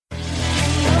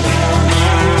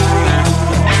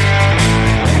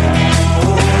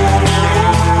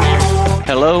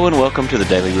welcome to the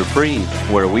Daily Reprieve,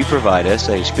 where we provide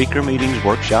SA speaker meetings,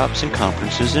 workshops, and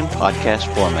conferences in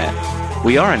podcast format.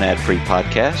 We are an ad-free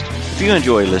podcast. If you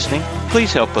enjoy listening,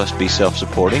 please help us be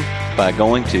self-supporting by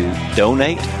going to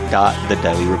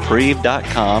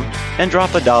donate.thedailyreprieve.com and drop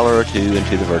 $1 or $2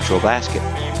 into the virtual basket.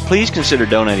 Please consider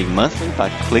donating monthly by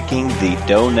clicking the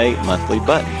Donate Monthly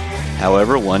button.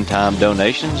 However, one-time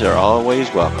donations are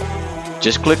always welcome.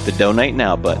 Just click the Donate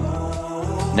Now button.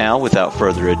 Now, without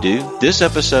further ado, this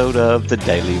episode of the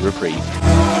Daily Reprieve.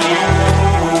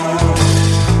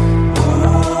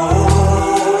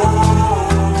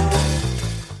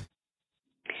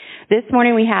 This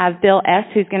morning we have Bill S.,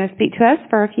 who's going to speak to us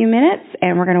for a few minutes,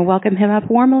 and we're going to welcome him up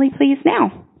warmly, please,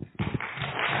 now.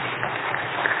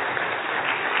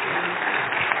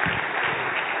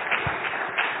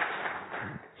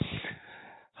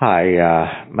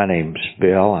 Hi, my name's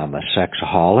Bill. I'm a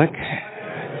sexaholic,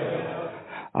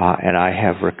 and I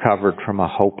have recovered from a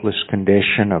hopeless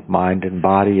condition of mind and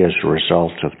body as a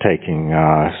result of taking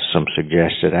some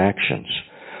suggested actions.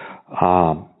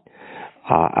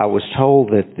 I was told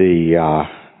that the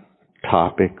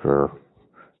topic or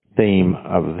theme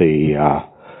of the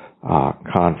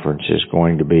conference is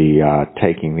going to be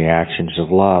taking the actions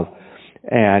of love.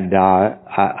 And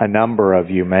a number of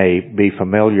you may be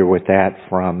familiar with that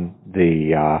from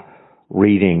the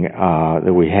reading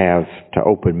that we have to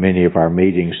open many of our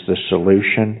meetings, The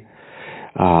Solution.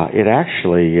 It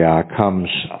actually comes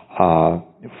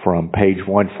from page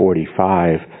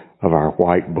 145 of our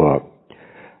white book,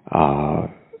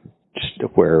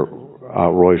 where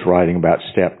Roy's writing about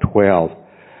step 12,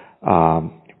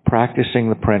 practicing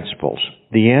the principles.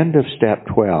 The end of step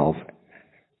 12,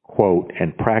 quote,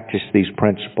 and practice these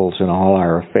principles in all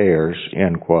our affairs,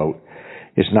 end quote,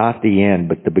 is not the end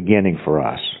but the beginning for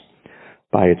us.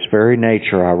 By its very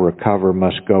nature, our recover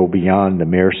must go beyond the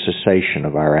mere cessation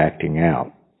of our acting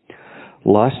out.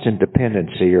 Lust and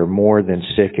dependency are more than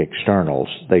sick externals.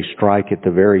 They strike at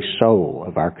the very soul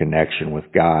of our connection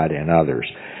with God and others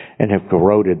and have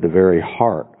corroded the very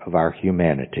heart of our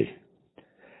humanity.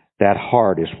 That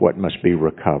heart is what must be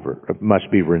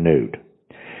renewed.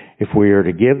 If we are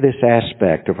to give this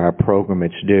aspect of our program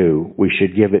its due, we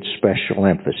should give it special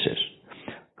emphasis.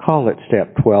 Call it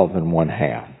step 12 and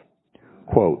 1/2.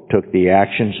 Quote, took the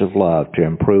actions of love to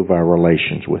improve our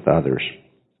relations with others.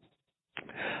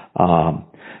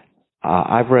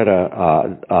 I've read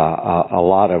a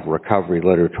lot of recovery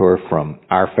literature from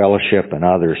our fellowship and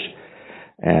others,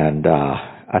 and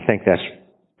I think that's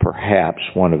perhaps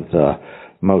one of the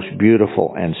most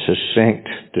beautiful and succinct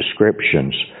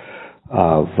descriptions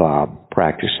of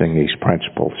practicing these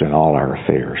principles in all our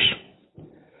affairs.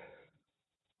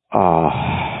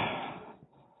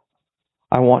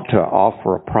 I want to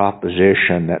offer a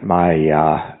proposition that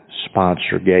my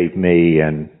sponsor gave me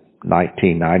in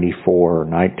 1994 or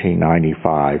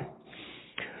 1995.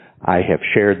 I have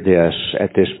shared this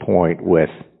at this point with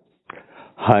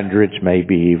hundreds,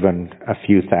 maybe even a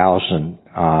few thousand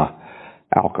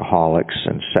alcoholics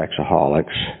and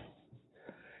sexaholics.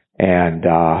 And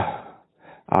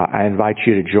I invite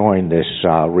you to join this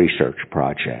research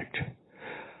project.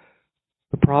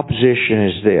 The proposition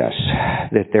is this,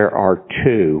 that there are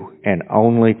two and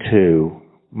only two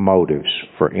motives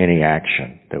for any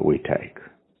action that we take.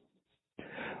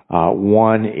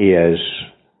 One is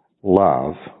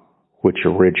love, which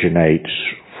originates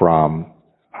from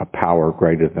a power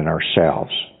greater than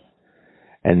ourselves.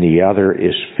 And the other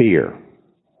is fear,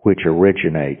 which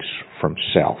originates from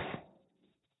self.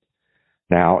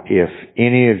 Now, if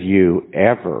any of you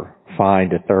ever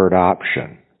find a third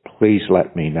option, please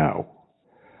let me know.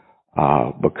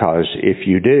 Because if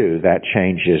you do, that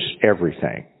changes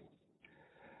everything.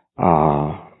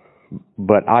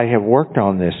 But I have worked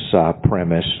on this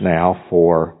premise now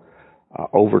for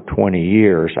over 20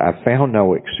 years. I've found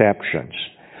no exceptions.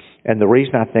 And the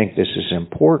reason I think this is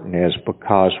important is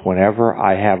because whenever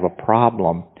I have a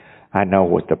problem, I know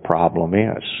what the problem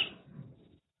is.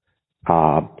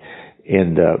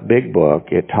 In the big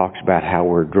book, it talks about how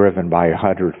we're driven by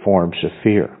 100 forms of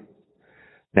fear.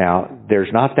 Now,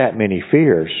 there's not that many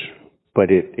fears,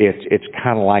 but it's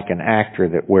kind of like an actor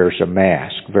that wears a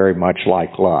mask, very much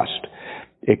like lust.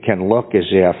 It can look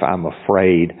as if I'm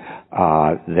afraid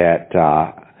that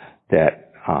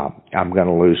I'm going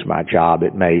to lose my job.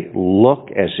 It may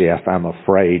look as if I'm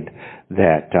afraid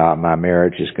that my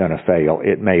marriage is going to fail.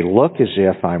 It may look as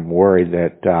if I'm worried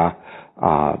that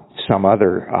some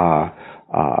other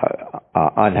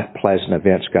unpleasant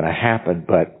event's going to happen.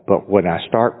 But when I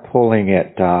start pulling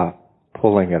it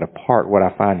apart, what I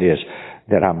find is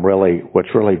that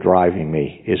what's really driving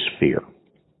me is fear.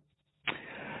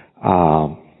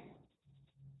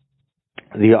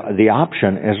 the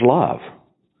option is love.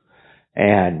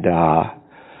 And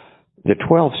the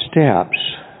 12 steps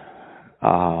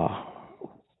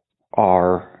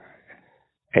are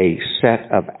a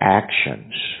set of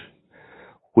actions,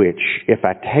 which, if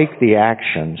I take the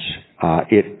actions,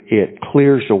 it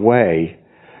clears away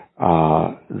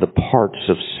the parts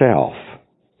of self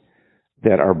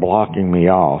that are blocking me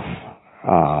off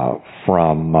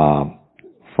from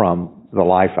the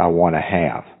life I want to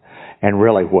have. And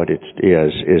really what it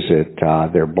is that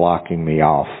they're blocking me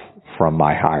off from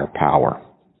my higher power.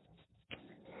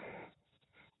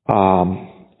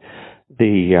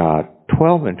 The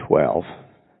 12 and 12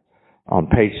 on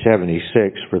page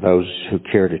 76, for those who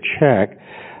care to check,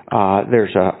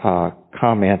 there's a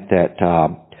comment that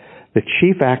the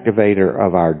chief activator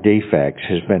of our defects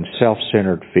has been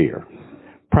self-centered fear,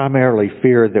 primarily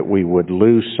fear that we would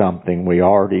lose something we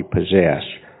already possess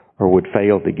or would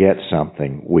fail to get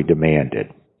something we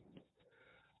demanded.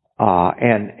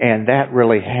 And that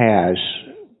really has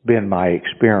been my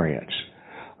experience.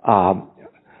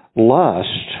 Lust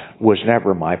was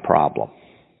never my problem.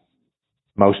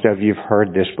 Most of you have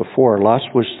heard this before.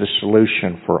 Lust was the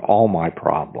solution for all my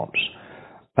problems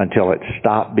until it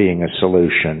stopped being a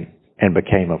solution and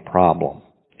became a problem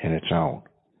in its own.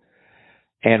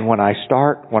 And when I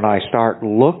start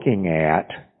looking at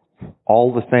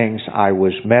all the things I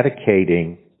was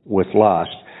medicating with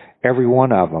lust, every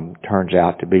one of them turns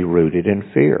out to be rooted in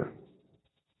fear.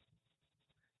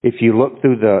 If you look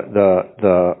through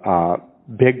the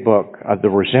big book of the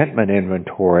resentment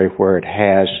inventory, where it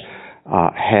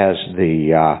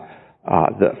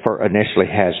initially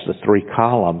has the 3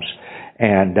 columns,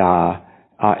 and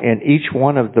in each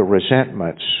one of the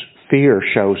resentments, fear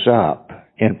shows up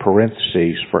in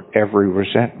parentheses for every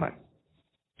resentment.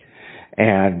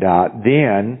 And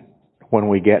then when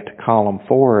we get to column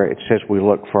 4, it says we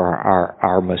look for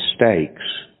our mistakes.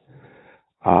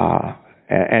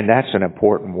 And that's an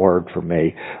important word for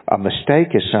me. A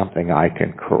mistake is something I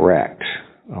can correct.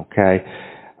 Okay?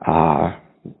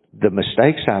 The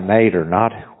mistakes I made are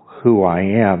not who I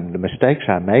am. The mistakes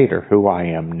I made are who I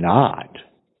am not.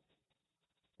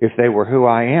 If they were who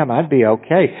I am, I'd be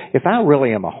okay. If I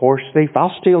really am a horse thief,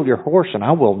 I'll steal your horse and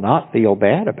I will not feel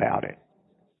bad about it.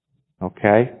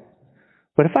 Okay?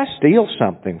 But if I steal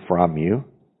something from you,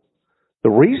 the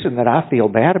reason that I feel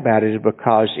bad about it is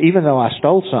because even though I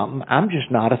stole something, I'm just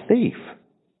not a thief.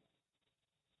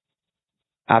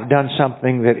 I've done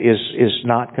something that is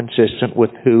not consistent with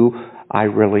who I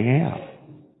really am.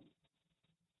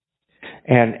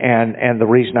 And the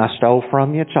reason I stole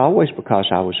from you, it's always because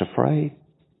I was afraid.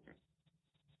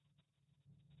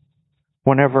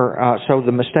 So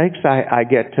the mistakes I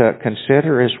get to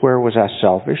consider is, where was I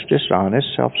selfish,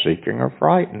 dishonest, self-seeking, or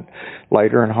frightened?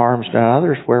 Later in harms to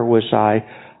others, where was I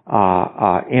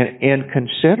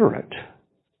inconsiderate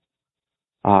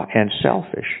and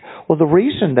selfish? Well, the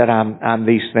reason that I'm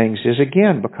these things is,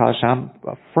 again, because I'm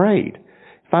afraid.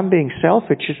 If I'm being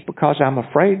selfish, it's because I'm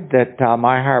afraid that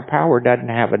my higher power doesn't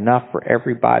have enough for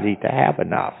everybody to have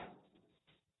enough.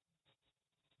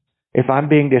 If I'm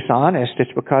being dishonest,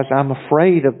 it's because I'm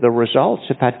afraid of the results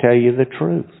if I tell you the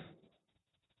truth.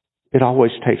 It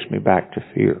always takes me back to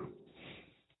fear.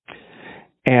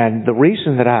 And the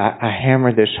reason that I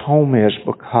hammer this home is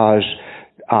because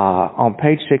on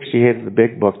page 68 of the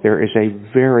big book, there is a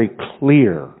very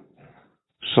clear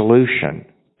solution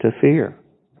to fear.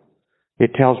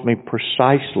 It tells me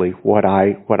precisely what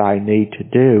I need to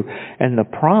do. And the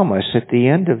promise at the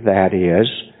end of that is,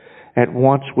 at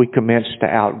once we commence to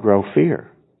outgrow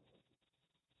fear.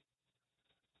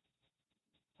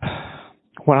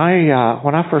 When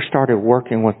I first started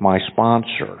working with my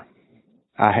sponsor,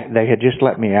 they had just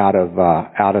let me out of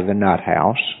the nut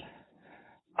house.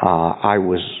 I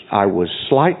was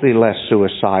slightly less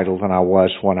suicidal than I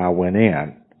was when I went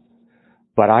in,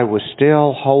 but I was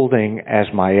still holding as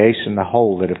my ace in the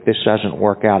hole that if this doesn't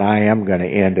work out, I am going to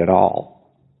end it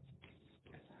all.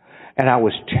 And I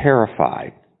was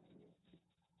terrified.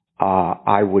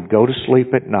 I would go to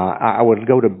sleep at night. I would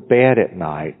go to bed at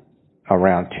night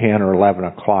around 10 or 11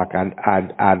 o'clock.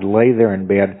 I'd lay there in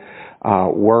bed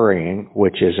worrying,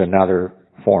 which is another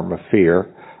form of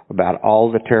fear, about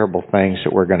all the terrible things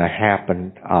that were going to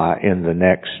happen in the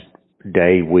next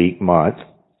day, week, month.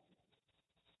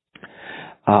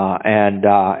 And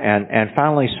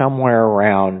finally, somewhere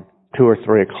around 2 or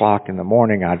 3 o'clock in the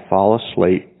morning, I'd fall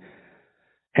asleep.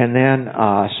 And then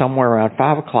somewhere around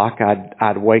 5 o'clock,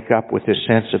 I'd wake up with this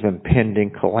sense of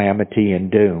impending calamity and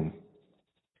doom.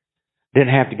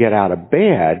 Didn't have to get out of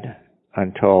bed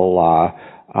until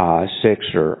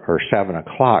 6 or 7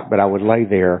 o'clock, but I would lay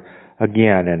there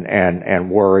again and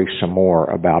worry some more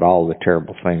about all the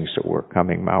terrible things that were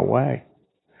coming my way.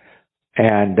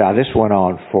 And this went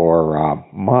on for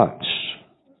months.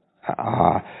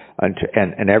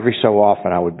 And every so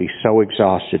often I would be so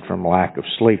exhausted from lack of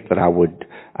sleep that I would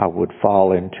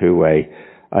fall into a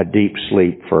deep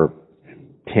sleep for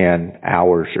 10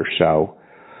 hours or so.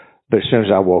 But as soon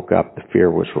as I woke up, the fear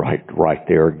was right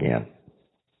there again.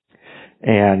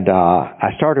 And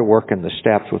I started working the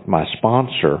steps with my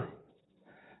sponsor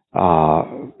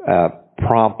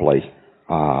promptly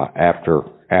after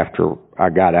I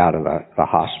got out of the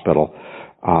hospital.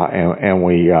 And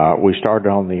we started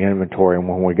on the inventory, and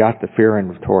when we got the fear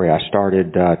inventory, I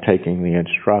started taking the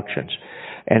instructions.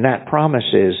 And that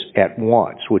promise is at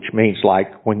once, which means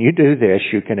like when you do this,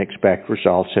 you can expect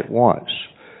results at once.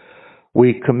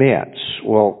 We commence.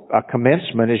 Well, a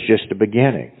commencement is just a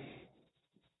beginning.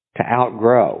 To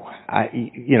outgrow.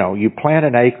 You plant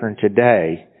an acorn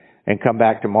today and come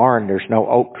back tomorrow and there's no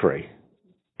oak tree.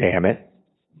 Damn it.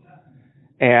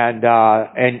 And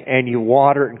you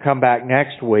water it and come back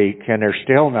next week and there's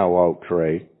still no oak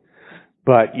tree.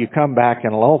 But you come back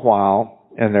in a little while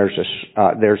and there's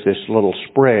this little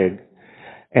sprig,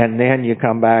 and then you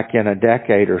come back in a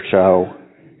decade or so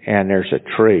and there's a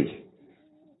tree.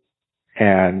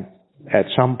 And at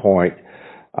some point,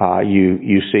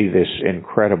 you see this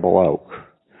incredible oak.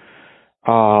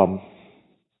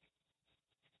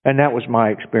 And that was my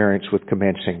experience with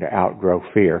commencing to outgrow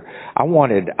fear. I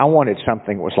wanted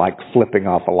something that was like flipping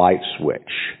off a light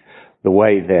switch, the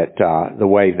way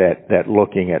that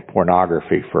looking at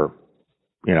pornography for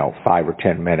 5 or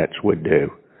 10 minutes would do.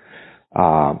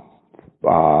 And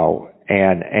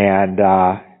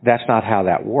that's not how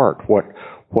that worked.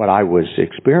 What I was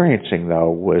experiencing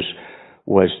though was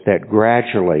that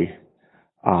gradually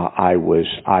I was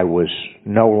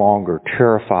no longer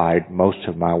terrified most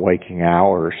of my waking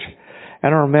hours.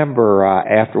 And I remember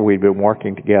after we'd been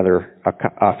working together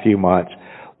a few months,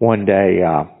 one day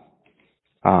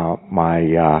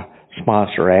my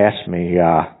sponsor asked me,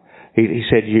 he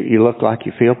said, you look like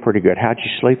you feel pretty good. How'd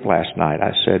you sleep last night?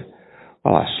 I said,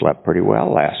 well, I slept pretty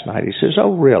well last night. He says,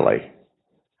 oh, really?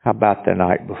 How about the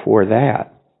night before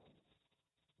that?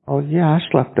 Oh, yeah, I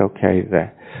slept okay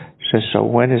there. Says, so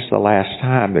when is the last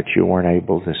time that you weren't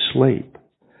able to sleep?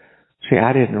 See,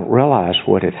 I didn't realize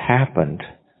what had happened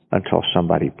until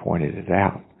somebody pointed it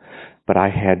out. But I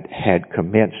had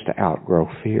commenced to outgrow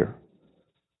fear.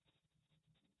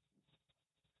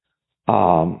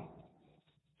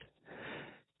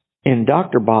 In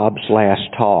Dr. Bob's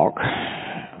last talk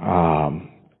to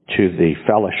the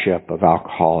Fellowship of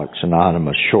Alcoholics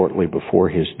Anonymous shortly before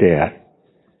his death,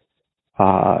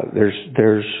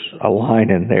 there's a line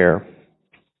in there.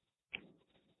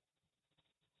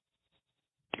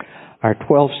 Our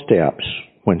 12 steps,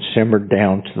 when simmered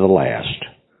down to the last,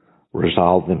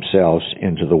 resolve themselves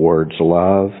into the words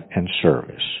love and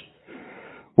service.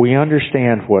 We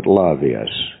understand what love is,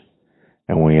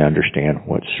 and we understand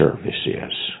what service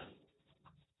is.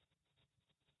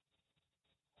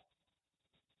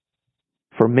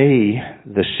 For me,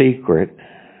 the secret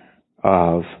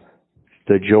of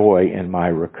the joy in my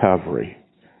recovery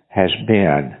has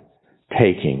been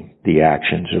taking the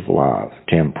actions of love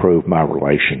to improve my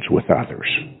relations with others.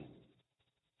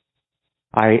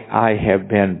 I have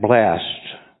been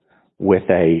blessed with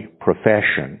a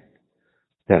profession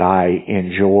that I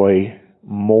enjoy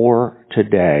more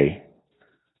today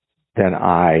than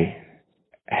I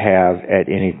have at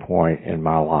any point in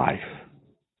my life.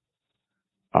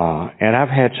 And I've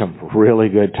had some really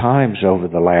good times over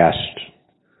the last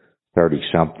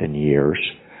 30-something years.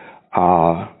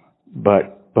 But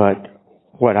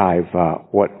what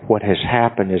has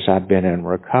happened as I've been in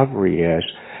recovery is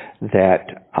that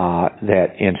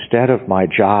instead of my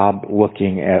job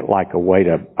looking at like a way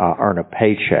to earn a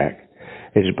paycheck,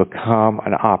 it has become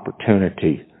an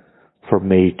opportunity for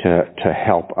me to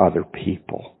help other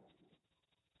people.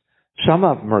 Some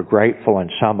of them are grateful and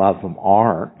some of them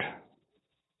aren't.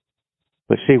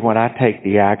 But see, when I take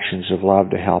the actions of love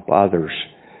to help others,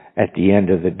 at the end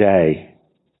of the day,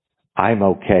 I'm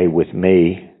okay with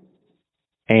me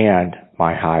and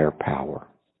my higher power.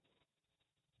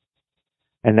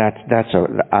 And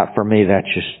for me,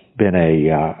 that's just been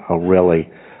a really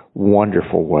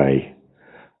wonderful way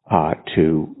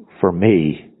for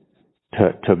me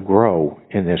to grow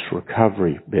in this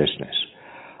recovery business.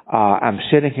 I'm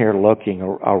sitting here looking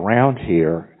around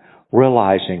here,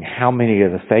 realizing how many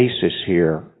of the faces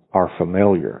here are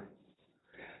familiar.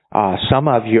 Some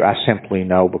of you I simply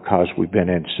know because we've been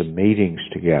in some meetings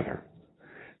together.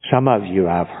 Some of you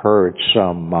I've heard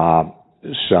some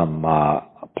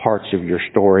parts of your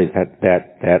story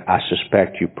that I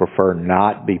suspect you prefer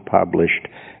not be published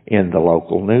in the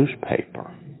local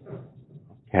newspaper.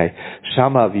 Okay,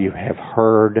 some of you have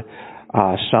heard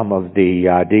some of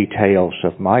the details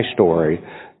of my story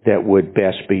that would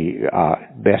best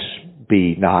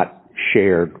be not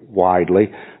shared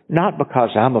widely. Not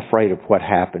because I'm afraid of what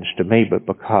happens to me, but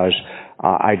because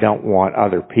I don't want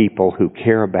other people who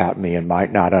care about me and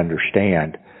might not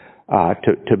understand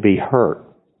to be hurt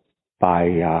by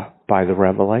the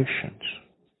revelations.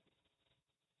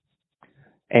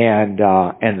 And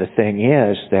the thing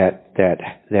is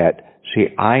that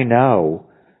see, I know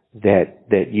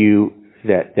that you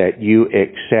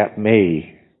accept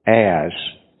me as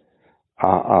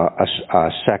a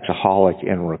sexaholic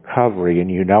in recovery,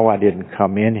 and you know I didn't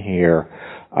come in here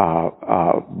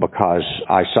because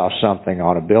I saw something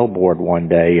on a billboard one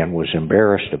day and was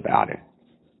embarrassed about it.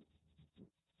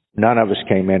 None of us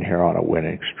came in here on a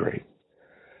winning streak.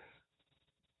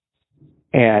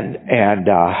 And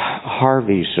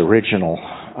Harvey's original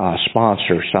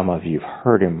sponsor, some of you have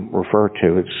heard him refer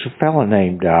to, it's a fellow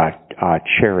named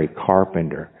Cherry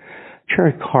Carpenter.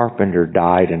 Cherry Carpenter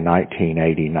died in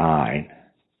 1989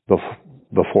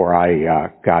 before I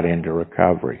got into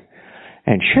recovery.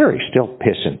 And Cherry's still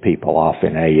pissing people off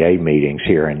in AA meetings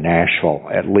here in Nashville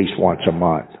at least once a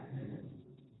month.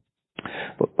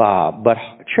 But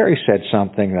Cherry said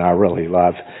something that I really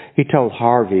love. He told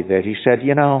Harvey that he said,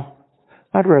 you know,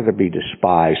 I'd rather be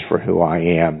despised for who I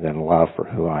am than loved for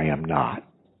who I am not.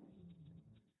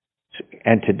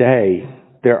 And today,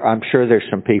 I'm sure there's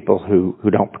some people who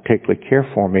don't particularly care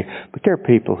for me, but there are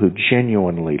people who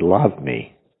genuinely love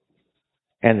me.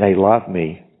 And they love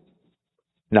me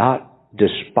not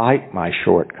despite my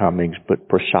shortcomings, but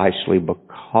precisely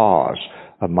because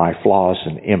of my flaws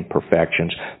and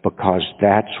imperfections, because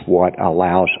that's what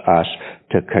allows us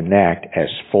to connect as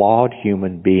flawed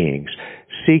human beings,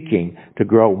 seeking to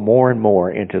grow more and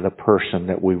more into the person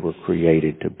that we were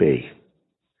created to be.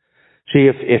 See,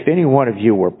 if any one of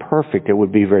you were perfect, it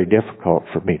would be very difficult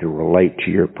for me to relate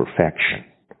to your perfection.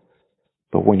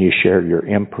 But when you share your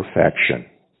imperfection,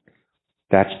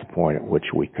 that's the point at which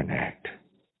we connect.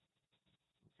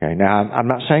 Okay, now I'm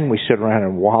not saying we sit around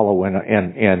and wallow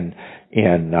in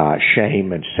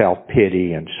shame and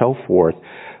self-pity and so forth.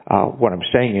 What I'm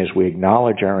saying is we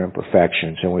acknowledge our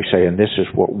imperfections and we say, and this is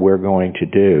what we're going to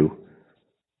do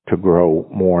to grow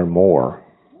more and more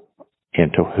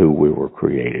into who we were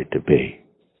created to be.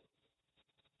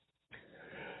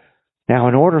 Now,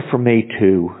 in order for me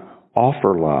to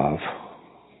offer love,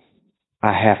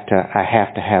 I have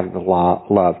to have the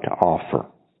love to offer.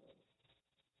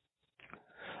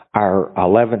 Our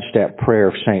 11-step prayer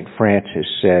of St. Francis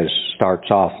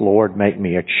starts off, Lord, make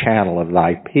me a channel of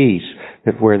thy peace,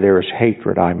 that where there is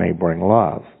hatred I may bring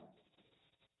love.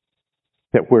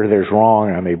 That where there's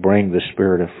wrong I may bring the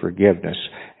spirit of forgiveness.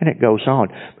 And it goes on.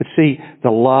 But see, the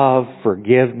love,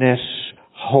 forgiveness,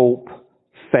 hope,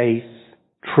 faith,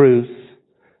 truth,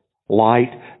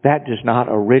 light, that does not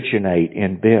originate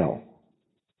in Bill.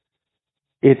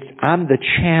 I'm the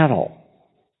channel.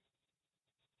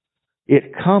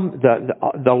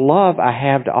 The love I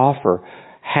have to offer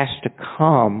has to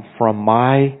come from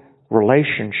my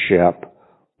relationship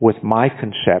with my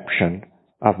conception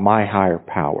of my higher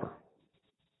power.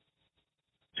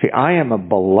 See, I am a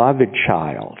beloved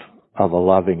child of a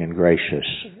loving and gracious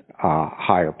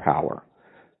higher power.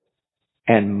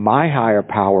 And my higher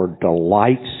power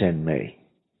delights in me.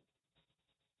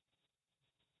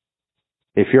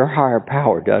 If your higher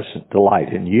power doesn't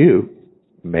delight in you,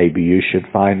 maybe you should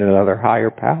find another higher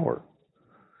power.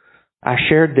 I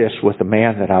shared this with a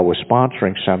man that I was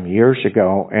sponsoring some years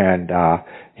ago, and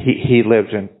he lives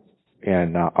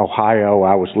in Ohio.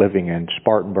 I was living in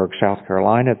Spartanburg, South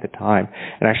Carolina at the time,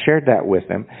 and I shared that with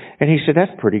him. And he said,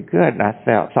 "That's pretty good." And I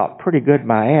thought, "Pretty good,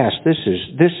 my ass. This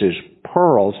is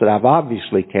pearls that I've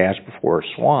obviously cast before a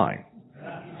swine."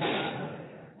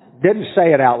 Didn't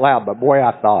say it out loud, but boy,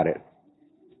 I thought it.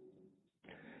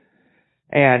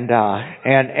 And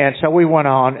so we went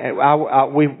on.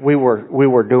 We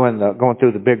were going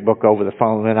through the big book over the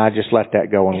phone, and I just let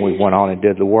that go, and we went on and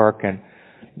did the work. And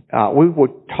we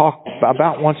would talk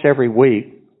about once every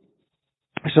week.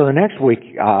 So the next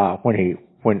week, when he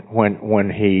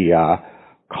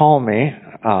called me,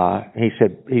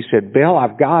 he said, "Bill,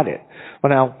 I've got it." Well,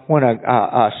 now when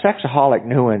a sexaholic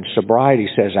new in sobriety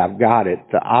says, "I've got it,"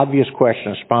 the obvious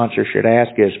question a sponsor should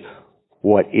ask is,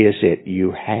 "What is it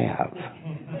you have?"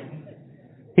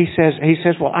 He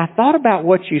says, "Well, I thought about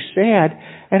what you said,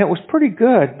 and it was pretty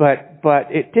good, but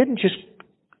it didn't just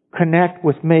connect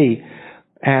with me.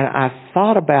 And I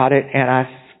thought about it, and I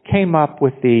came up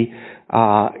with the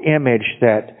image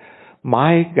that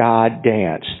my God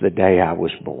danced the day I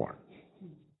was born.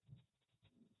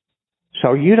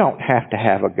 So you don't have to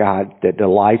have a God that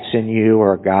delights in you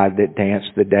or a God that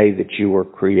danced the day that you were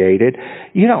created.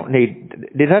 You don't need,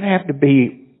 it doesn't have to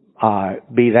be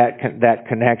that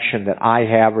connection that I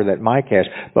have or that Mike has.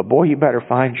 But boy, you better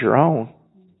find your own.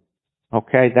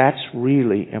 Okay, that's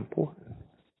really important.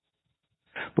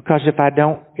 Because if I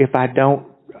don't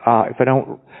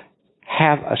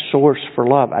have a source for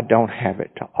love, I don't have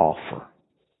it to offer.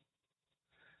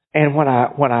 And when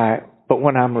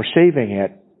I'm receiving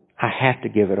it, I have to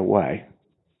give it away.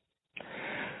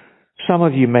 Some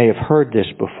of you may have heard this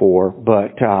before,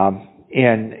 but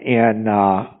in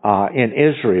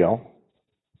Israel,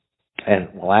 and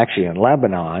well, actually in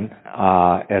Lebanon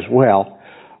as well,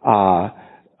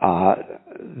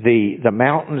 the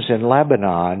mountains in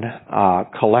Lebanon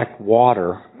collect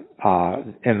water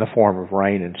in the form of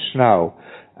rain and snow,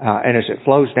 and as it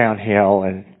flows downhill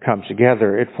and comes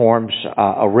together, it forms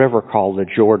a river called the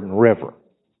Jordan River,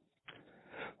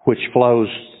 which flows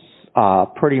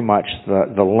pretty much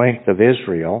the length of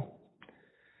Israel,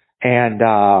 and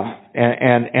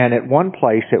at one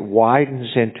place it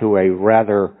widens into a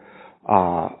rather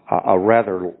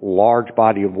large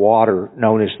body of water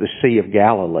known as the Sea of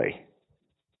Galilee.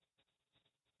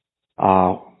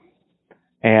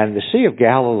 And the Sea of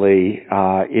Galilee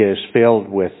is filled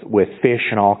with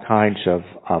fish and all kinds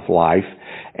of life,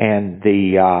 and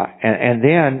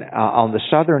then on the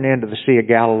southern end of the Sea of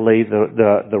Galilee,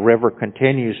 the river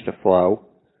continues to flow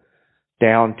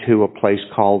down to a place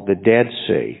called the Dead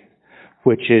Sea,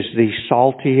 which is the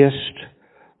saltiest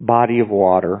body of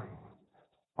water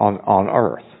on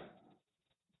earth,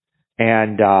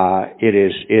 and it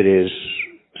is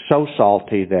so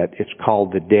salty that it's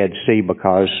called the Dead Sea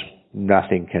because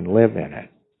nothing can live in it.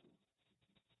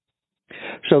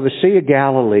 So the Sea of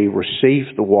Galilee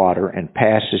receives the water and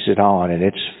passes it on, and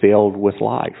it's filled with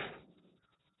life.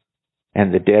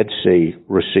 And the Dead Sea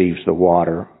receives the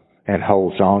water and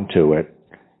holds on to it,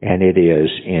 and it is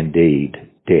indeed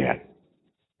dead.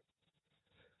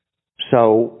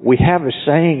 So we have a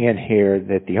saying in here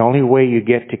that the only way you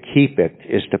get to keep it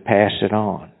is to pass it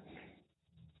on.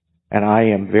 And I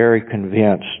am very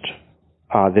convinced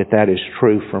that is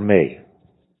true for me.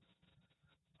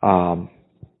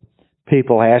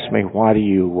 People ask me, why do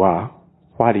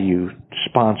you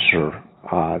sponsor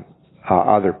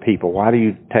other people? Why do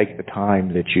you take the time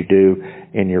that you do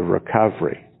in your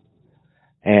recovery?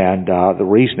 And the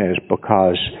reason is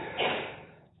because,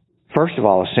 first of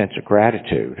all, a sense of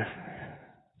gratitude.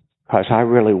 Because I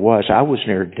was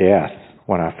near death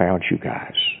when I found you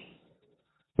guys.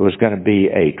 It was going to be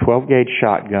a 12-gauge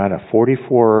shotgun, a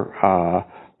 44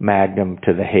 Magnum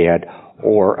to the head,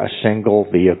 or a single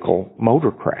vehicle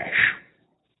motor crash.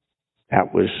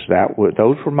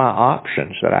 Those were my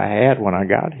options that I had when I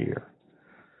got here.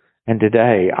 And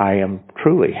today I am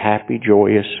truly happy,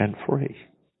 joyous, and free.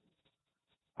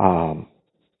 And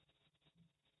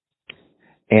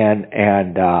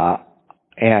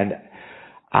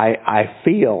I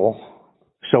feel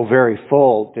so very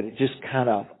full that it just kind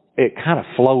of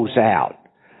flows out,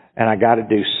 and I got to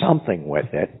do something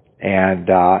with it. And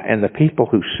the people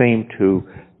who seem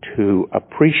to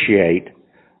appreciate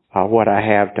what I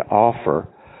have to offer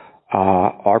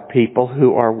are people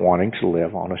who are wanting to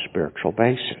live on a spiritual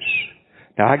basis.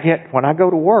 Now, when I go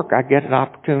to work, I get an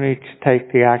opportunity to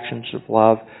take the actions of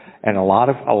love, and a lot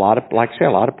of like I say,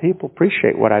 a lot of people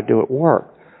appreciate what I do at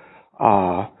work.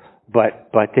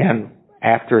 But then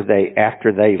after they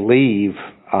leave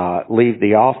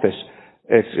the office,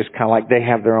 it's kind of like they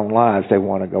have their own lives. They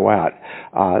want to go out.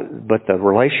 But the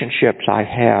relationships I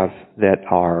have that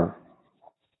are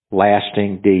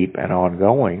lasting, deep, and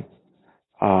ongoing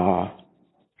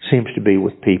seems to be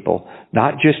with people,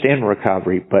 not just in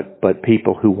recovery, but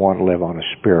people who want to live on a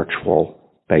spiritual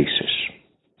basis.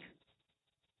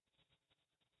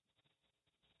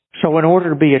 So in order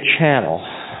to be a channel,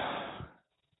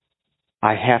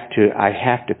 I have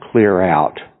to clear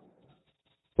out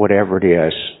whatever it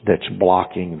is that's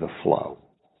blocking the flow.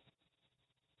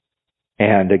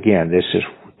 And again, this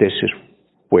is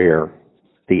where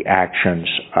the actions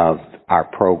of our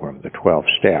program, the 12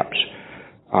 steps,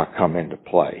 come into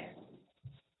play.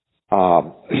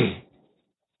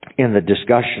 In the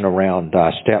discussion around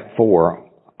step 4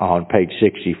 on page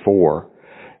 64,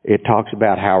 it talks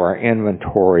about how our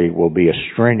inventory will be a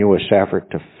strenuous effort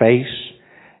to face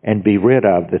and be rid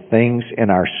of the things in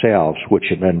ourselves which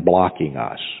have been blocking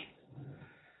us.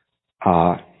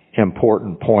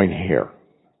 Important point here,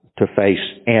 to face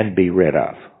and be rid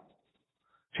of.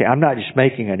 See, I'm not just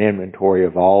making an inventory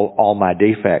of all my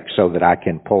defects so that I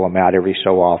can pull them out every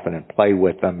so often and play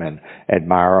with them and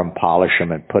admire them, polish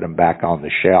them, and put them back on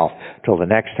the shelf till the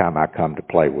next time I come to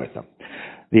play with them.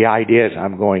 The idea is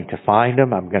I'm going to find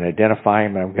them, I'm going to identify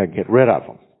them, and I'm going to get rid of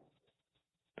them.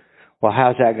 Well,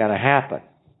 how's that going to happen?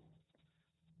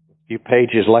 A few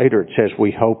pages later, it says,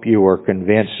 we hope you are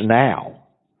convinced now,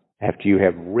 after you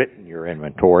have written your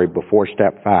inventory before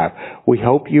step 5. We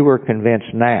hope you are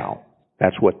convinced now.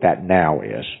 That's what that now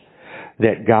is.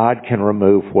 That God can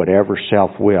remove whatever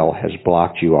self-will has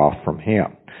blocked you off from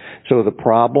Him. So the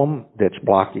problem that's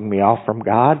blocking me off from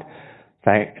God,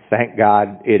 thank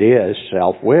God it is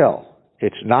self-will.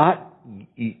 It's not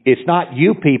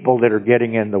you people that are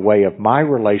getting in the way of my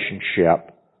relationship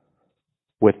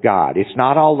with God. It's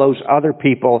not all those other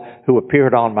people who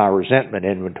appeared on my resentment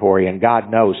inventory, and God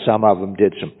knows some of them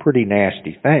did some pretty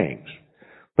nasty things.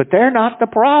 But they're not the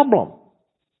problem.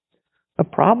 The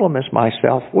problem is my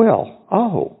self-will.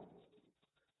 Oh.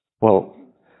 Well,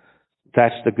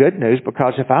 that's the good news,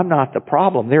 because if I'm not the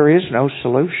problem, there is no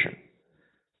solution.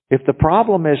 If the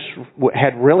problem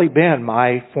had really been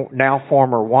my now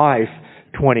former wife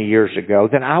 20 years ago,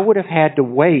 then I would have had to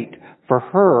wait for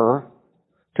her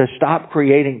to stop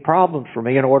creating problems for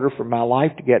me in order for my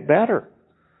life to get better.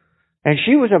 And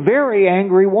she was a very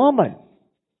angry woman.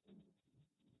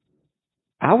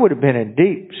 I would have been in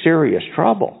deep, serious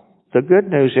trouble. The good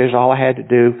news is all I had to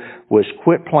do was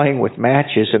quit playing with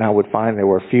matches, and I would find there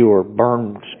were fewer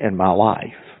burns in my life.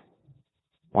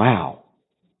 Wow.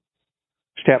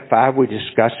 Step 5, we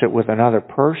discuss it with another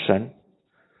person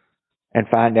and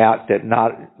find out that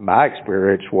my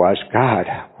experience was, God,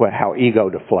 how ego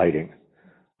deflating.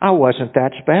 I wasn't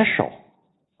that special.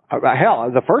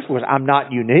 Hell, the first was, I'm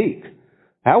not unique.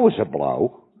 That was a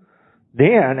blow.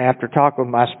 Then, after talking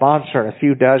with my sponsor and a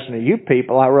few dozen of you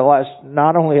people, I realized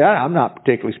not only that, I'm not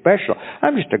particularly special.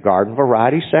 I'm just a garden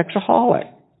variety sexaholic.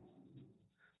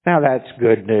 Now, that's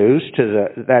good news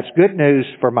that's good news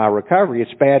for my recovery.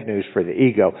 It's bad news for the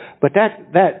ego. But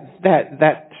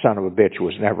that son of a bitch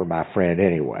was never my friend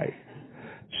anyway.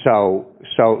 So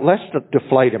let's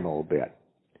deflate him a little bit.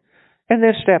 And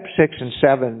then step 6 and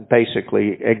 7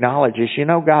 basically acknowledges,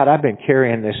 God, I've been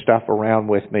carrying this stuff around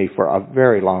with me for a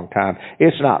very long time.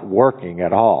 It's not working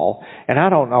at all, and I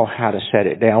don't know how to set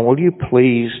it down. Will you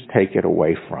please take it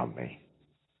away from me?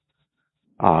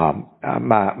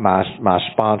 My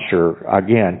sponsor,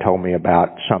 again, told me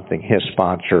about something his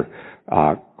sponsor,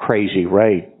 Crazy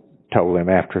Ray, told him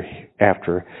after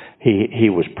he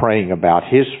was praying about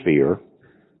his fear,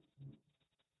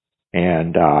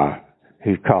 and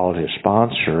he called his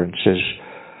sponsor and says,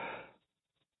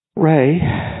 Ray,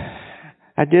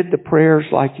 I did the prayers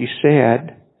like you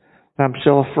said, but I'm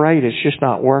still afraid it's just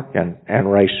not working.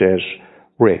 And Ray says,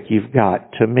 Rick, you've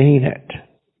got to mean it.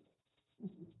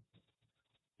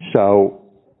 So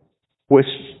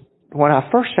when I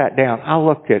first sat down, I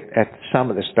looked at some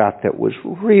of the stuff that was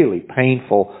really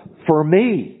painful for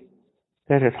me,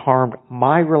 that had harmed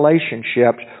my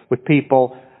relationships with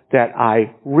people that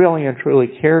I really and truly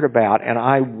cared about, and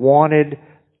I wanted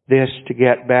this to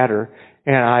get better,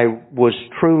 and I was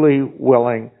truly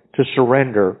willing to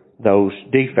surrender those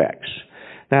defects.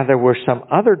 Now, there were some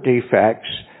other defects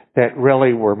that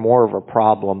really were more of a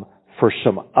problem for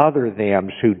some other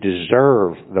thems who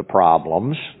deserve the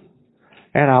problems,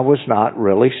 and I was not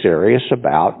really serious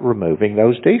about removing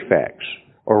those defects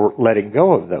or letting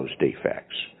go of those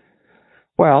defects.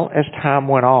 Well, as time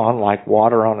went on, like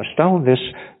water on a stone,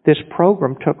 this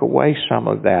program took away some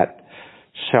of that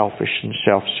selfish and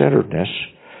self-centeredness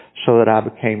so that I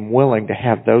became willing to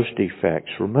have those defects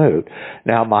removed.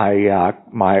 Now,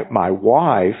 my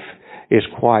wife is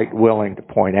quite willing to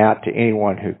point out to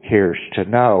anyone who cares to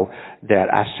know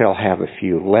that I still have a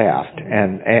few left.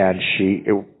 And she,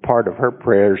 part of her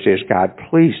prayers is, God,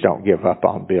 please don't give up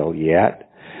on Bill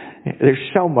yet. There's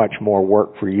so much more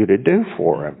work for you to do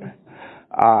for him.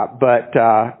 But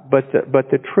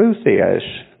the truth is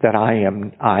that I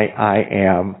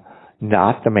am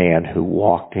not the man who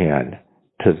walked in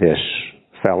to this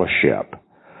fellowship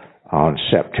on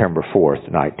September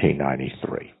 4th,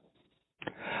 1993.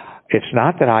 It's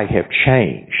not that I have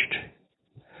changed,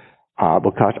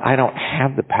 because I don't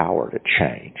have the power to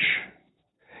change.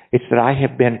 It's that I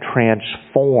have been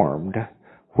transformed,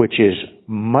 which is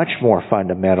much more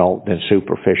fundamental than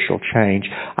superficial change.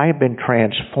 I have been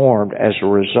transformed as a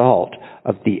result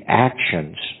of the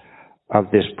actions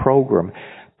of this program,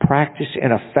 practiced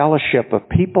in a fellowship of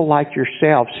people like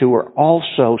yourselves who are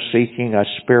also seeking a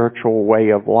spiritual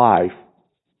way of life.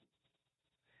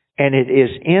 And it is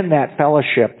in that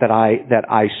fellowship that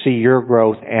I see your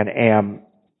growth and am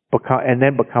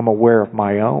become aware of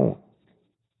my own.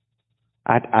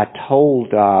 I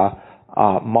told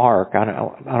Mark, I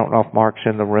don't know if Mark's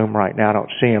in the room right now, I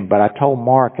don't see him, but I told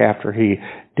Mark after he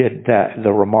did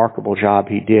the remarkable job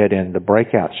he did in the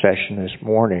breakout session this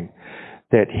morning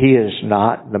that he is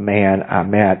not the man I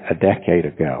met a decade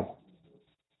ago.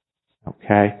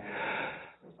 Okay?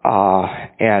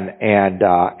 And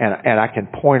I can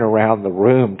point around the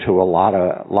room to a lot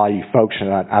of you folks,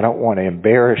 and I don't want to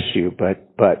embarrass you,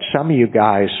 but some of you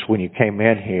guys, when you came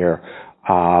in here,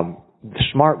 the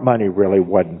smart money really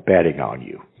wasn't betting on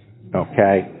you.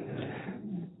 Okay?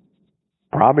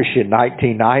 Promise you, in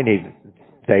 1990,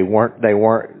 they weren't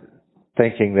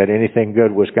thinking that anything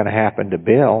good was going to happen to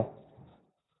Bill.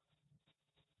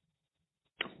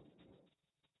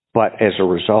 But as a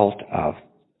result of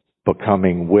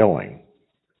becoming willing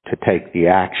to take the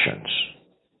actions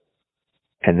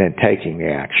and then taking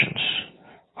the actions,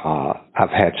 I've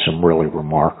had some really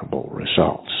remarkable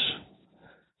results.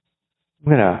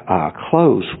 I'm going to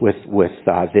close with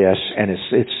this, and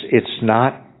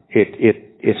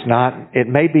it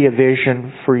may be a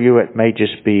vision for you. It may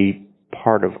just be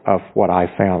part of what I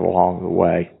found along the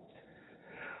way.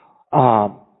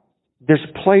 There's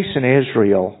a place in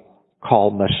Israel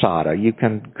called Masada. You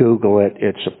can Google it.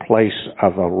 It's a place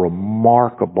of a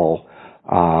remarkable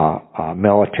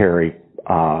military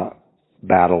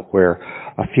battle where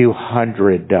a few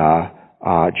hundred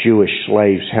Jewish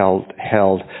slaves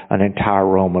held an entire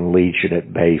Roman legion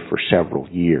at bay for several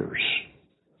years.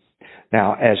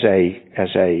 Now, as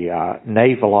a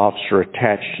naval officer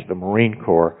attached to the Marine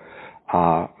Corps,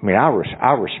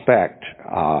 I respect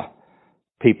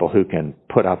people who can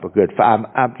put up a good fight.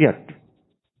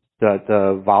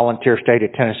 The volunteer state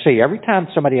of Tennessee, every time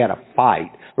somebody had a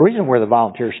fight, the reason we're the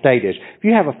volunteer state is if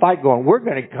you have a fight going, we're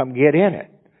going to come get in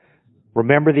it.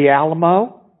 Remember the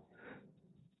Alamo?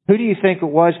 Who do you think it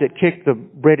was that kicked the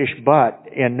British butt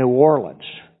in New Orleans?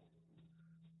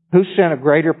 Who sent a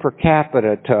greater per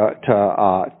capita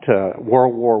to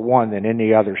World War I than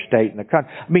any other state in the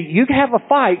country? I mean, you have a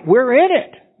fight, we're in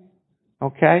it.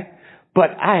 Okay?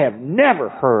 But I have never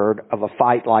heard of a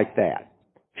fight like that.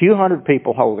 A few hundred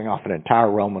people holding off an entire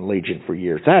Roman legion for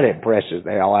years. That impresses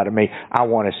the hell out of me. I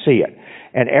want to see it.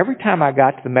 And every time I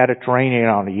got to the Mediterranean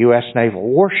on a U.S. naval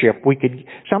warship,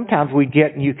 sometimes we'd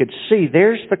get and you could see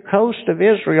there's the coast of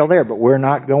Israel there, but we're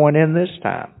not going in this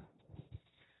time.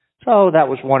 So that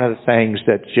was one of the things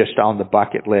that's just on the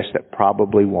bucket list that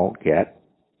probably won't get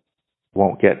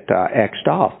X'd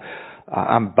off.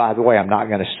 By the way, I'm not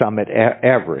going to summit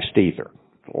Everest either.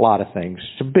 A lot of things.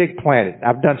 It's a big planet.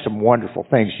 I've done some wonderful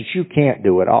things that you can't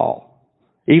do it all.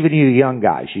 Even you young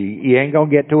guys, you ain't going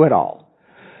to get to it all.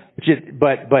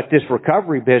 But this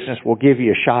recovery business will give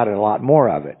you a shot at a lot more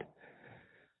of it.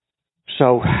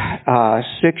 So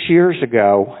 6 years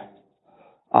ago,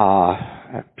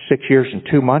 6 years and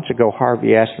 2 months ago,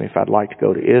 Harvey asked me if I'd like to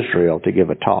go to Israel to give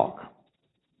a talk.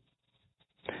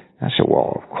 I said,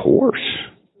 well, of course.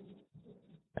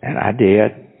 And I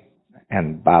did.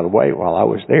 And by the way, while I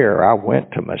was there, I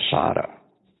went to Masada.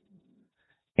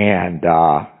 And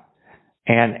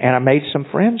I made some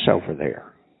friends over there.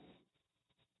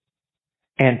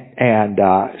 And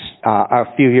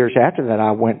a few years after that,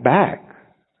 I went back.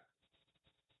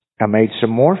 I made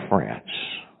some more friends.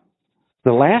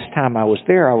 The last time I was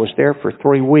there for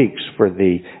 3 weeks for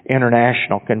the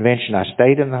international convention. I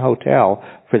stayed in the hotel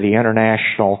for the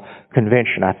international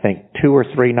convention, I think 2 or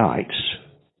 3 nights.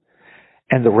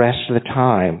 And the rest of the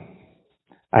time,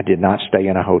 I did not stay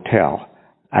in a hotel.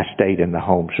 I stayed in the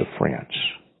homes of friends.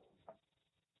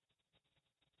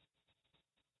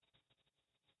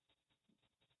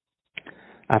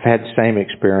 I've had the same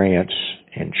experience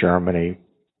in Germany,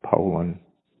 Poland.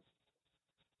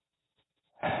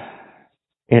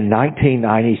 In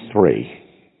 1993,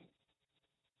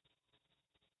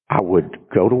 I would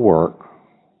go to work.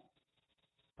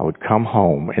 I would come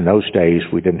home. In those days,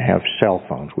 we didn't have cell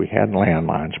phones. We had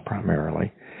landlines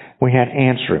primarily. We had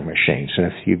answering machines, and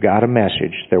if you got a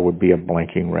message, there would be a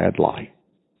blinking red light.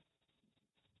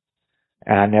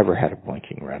 And I never had a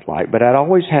blinking red light, but I'd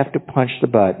always have to punch the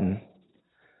button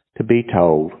to be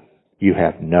told, you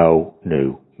have no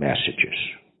new messages.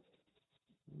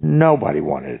 Nobody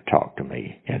wanted to talk to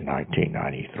me in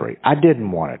 1993. I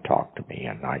didn't want to talk to me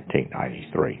in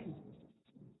 1993.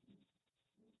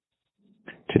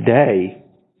 Today,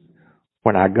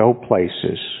 when I go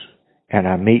places and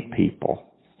I meet people,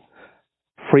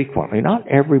 frequently, not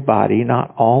everybody,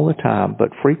 not all the time, but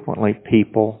frequently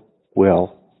people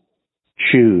will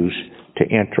choose to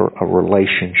enter a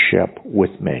relationship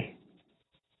with me.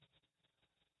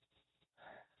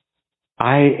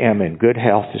 I am in good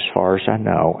health as far as I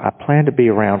know. I plan to be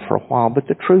around for a while, but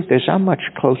the truth is I'm much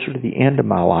closer to the end of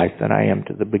my life than I am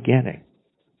to the beginning.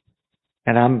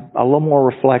 And I'm a little more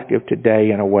reflective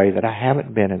today in a way that I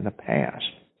haven't been in the past.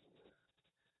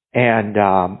 And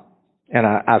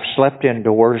I've slept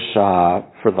indoors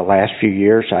for the last few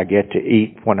years. I get to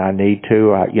eat when I need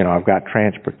to. I've got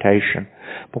transportation.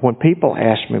 But when people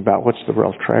ask me about what's the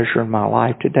real treasure in my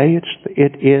life today,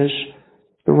 it is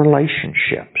the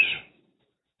relationships.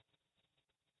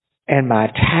 And my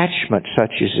attachment,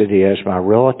 such as it is, my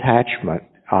real attachment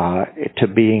to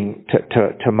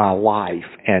my life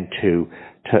and to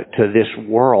this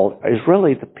world is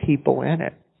really the people in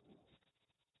it.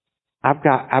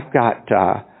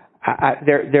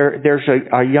 There's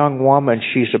a young woman.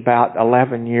 She's about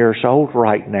 11 years old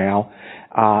right now,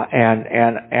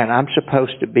 and I'm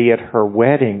supposed to be at her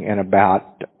wedding in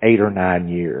about 8 or 9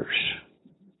 years.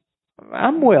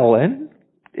 I'm willing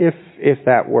if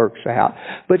that works out.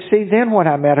 But see, then when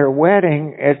I'm at her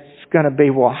wedding, it's going to be,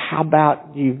 well, how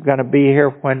about you going to be here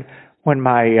when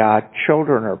my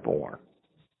children are born?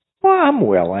 Well, I'm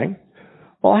willing.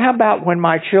 Well, how about when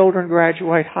my children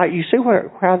graduate high? You see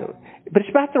but it's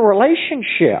about the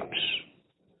relationships.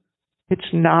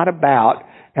 It's not about,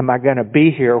 am I going to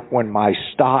be here when my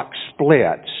stock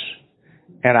splits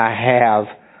and I have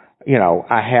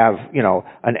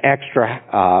an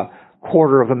extra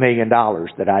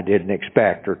 $250,000 that I didn't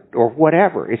expect or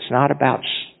whatever. It's not about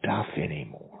stuff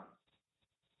anymore.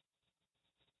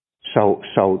 So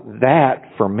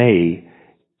that for me,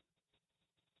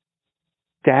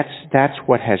 that's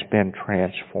what has been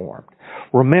transformed.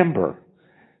 Remember,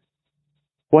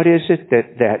 what is it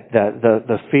that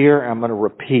the fear, I'm going to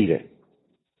repeat it.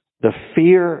 The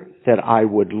fear that I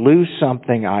would lose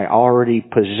something I already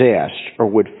possessed or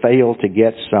would fail to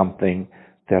get something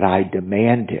that I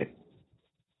demanded.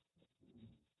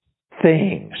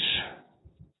 Things.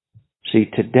 See,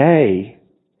 today,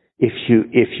 if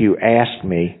you ask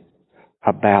me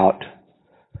about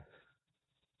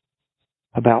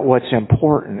what's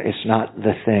important, it's not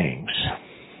the things.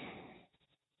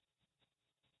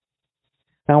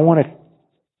 Now, I want to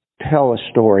tell a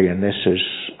story, and this is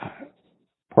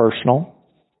personal,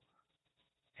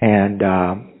 and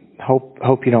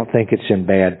hope you don't think it's in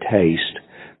bad taste,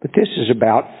 but this is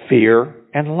about fear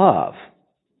and love.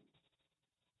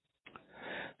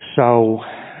 So,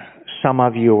 some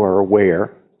of you are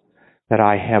aware that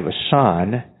I have a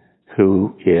son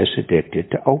who is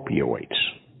addicted to opioids.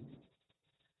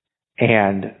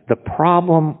 And the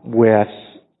problem with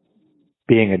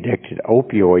being addicted to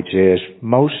opioids is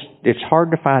it's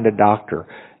hard to find a doctor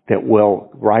that will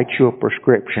write you a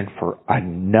prescription for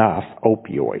enough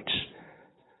opioids.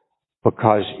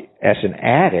 Because as an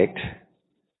addict,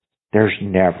 there's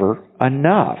never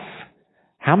enough.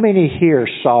 How many here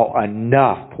saw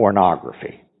enough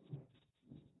pornography?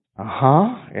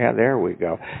 Yeah, there we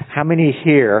go. How many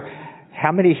here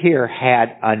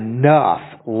had enough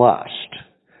lust?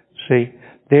 See,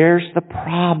 there's the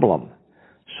problem.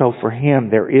 So for him,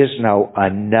 there is no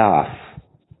enough.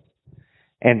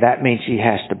 And that means he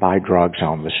has to buy drugs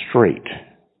on the street.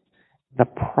 The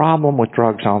problem with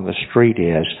drugs on the street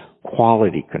is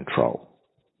quality control.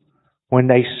 When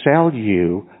they sell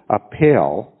you a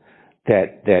pill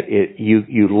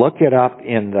you look it up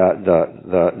in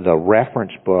the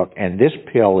reference book, and this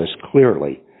pill is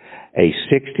clearly a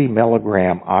 60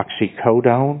 milligram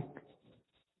oxycodone.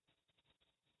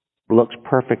 Looks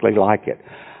perfectly like it.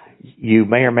 You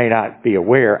may or may not be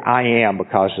aware, I am,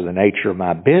 because of the nature of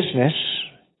my business,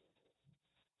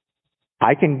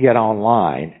 I can get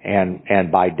online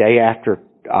and by day after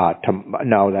by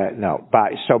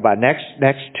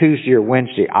next Tuesday or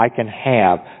Wednesday, I can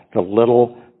have the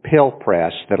little pill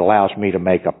press that allows me to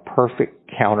make a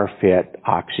perfect counterfeit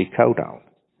oxycodone.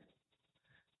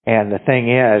 And the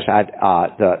thing is,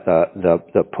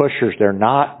 the pushers, they're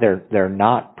not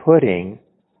putting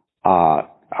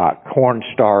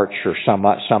cornstarch or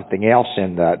something else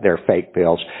in their fake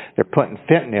pills. They're putting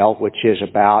fentanyl, which is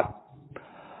about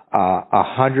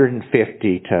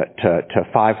 150 to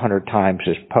 500 times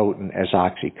as potent as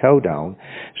oxycodone.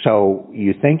 So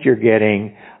you think you're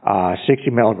getting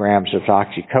 60 milligrams of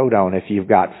oxycodone. If you've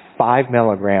got 5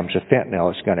 milligrams of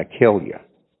fentanyl, it's going to kill you.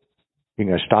 You're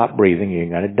going to stop breathing. You're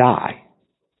going to die.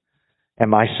 And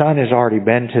my son has already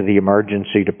been to the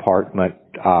emergency department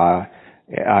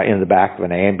in the back of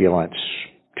an ambulance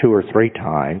 2 or 3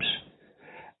 times,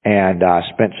 and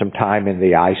spent some time in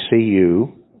the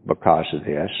ICU because of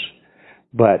this.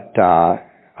 But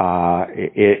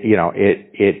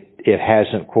it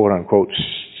hasn't, quote unquote,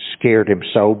 scared him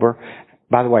sober.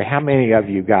 By the way, how many of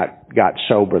you got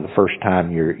sober the first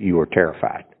time you were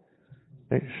terrified?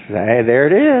 Hey, there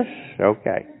it is.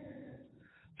 Okay.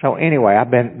 So anyway,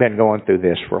 I've been going through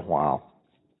this for a while,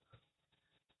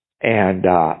 and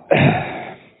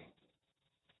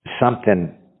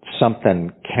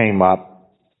something came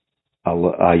up.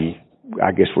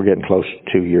 I guess we're getting close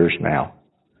to 2 years now,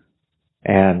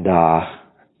 and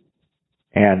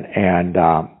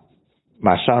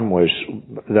my son was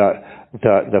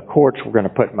the courts were going to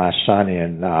put my son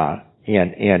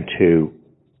into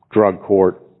drug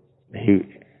court.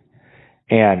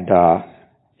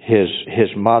 His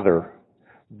mother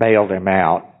bailed him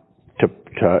out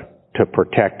to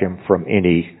protect him from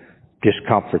any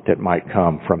discomfort that might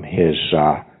come from his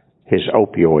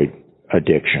opioid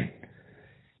addiction.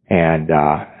 And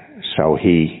so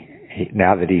he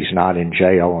now that he's not in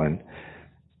jail and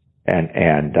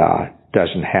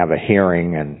doesn't have a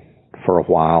hearing and for a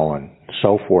while and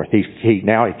so forth, he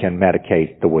now can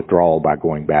medicate the withdrawal by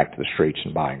going back to the streets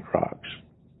and buying drugs.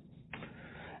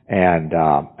 And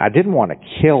I didn't want to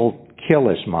kill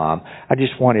his mom. I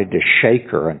just wanted to shake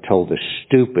her until the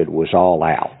stupid was all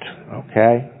out.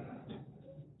 Okay?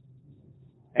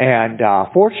 And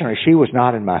fortunately, she was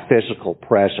not in my physical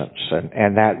presence,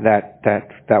 and that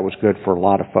was good for a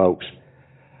lot of folks.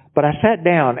 But I sat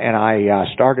down and I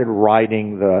started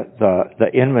writing the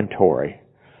inventory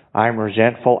I'm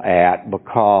resentful at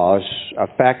because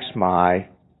affects my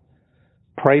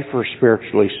pray for a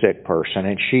spiritually sick person,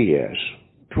 and she is.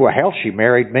 Well, hell, she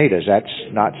married me. Does that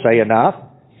not say enough?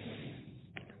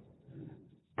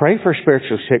 Pray for a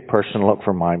spiritually sick person, look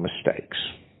for my mistakes.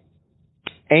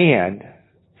 And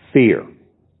fear.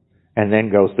 And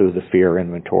then go through the fear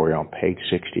inventory on page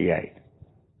 68.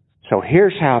 So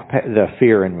here's how the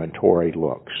fear inventory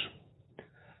looks.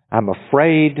 I'm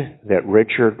afraid that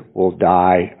Richard will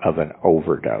die of an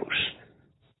overdose.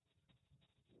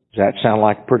 Does that sound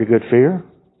like pretty good fear?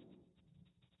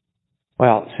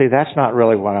 Well, see, that's not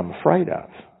really what I'm afraid of.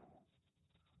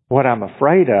 What I'm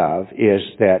afraid of is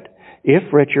that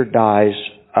if Richard dies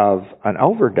of an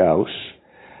overdose,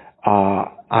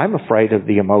 I'm afraid of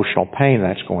the emotional pain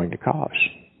that's going to cause.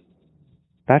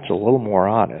 That's a little more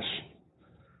honest.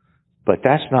 But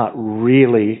that's not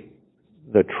really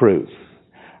the truth.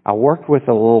 I worked with it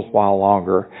a little while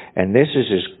longer, and this is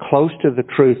as close to the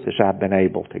truth as I've been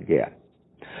able to get.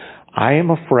 I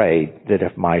am afraid that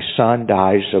if my son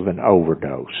dies of an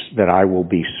overdose, that I will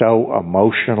be so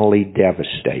emotionally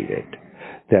devastated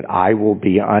that I will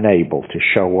be unable to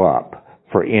show up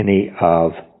for any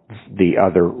of the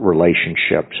other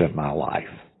relationships in my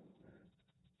life.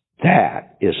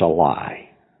 That is a lie.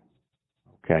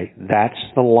 Okay? That's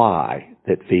the lie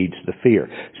that feeds the fear.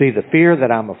 See, the fear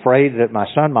that I'm afraid that my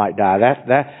son might die,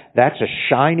 that's a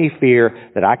shiny fear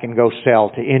that I can go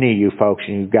sell to any of you folks,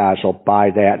 and you guys will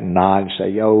buy that and nod and say,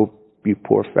 "Yo, you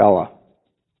poor fella."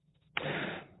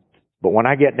 But when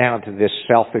I get down to this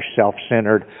selfish,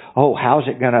 self-centered, oh, how's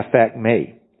it going to affect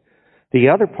me? The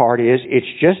other part is,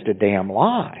 it's just a damn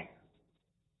lie.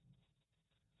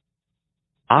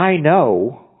 I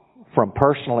know from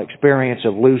personal experience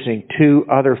of losing 2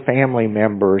 other family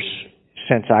members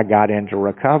since I got into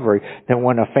recovery, that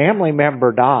when a family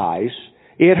member dies,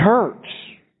 it hurts.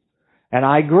 And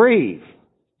I grieve.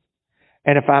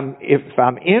 And if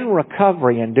I'm in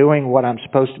recovery and doing what I'm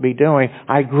supposed to be doing,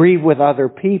 I grieve with other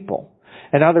people.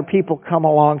 And other people come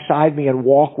alongside me and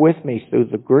walk with me through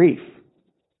the grief.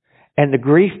 And the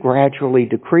grief gradually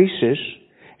decreases.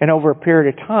 And over a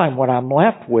period of time, what I'm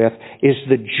left with is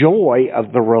the joy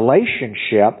of the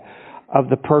relationship of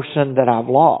the person that I've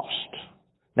lost.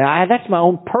 Now, that's my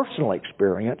own personal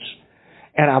experience,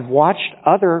 and I've watched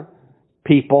other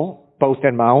people, both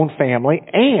in my own family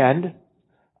and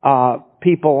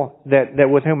people that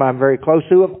with whom I'm very close,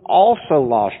 who have also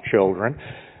lost children,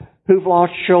 who've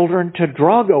lost children to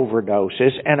drug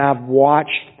overdoses, and I've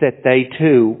watched that they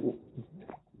too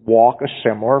walk a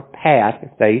similar path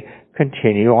if they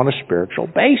continue on a spiritual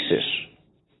basis.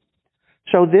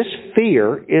 So this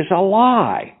fear is a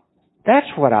lie. That's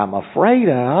what I'm afraid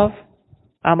of.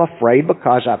 I'm afraid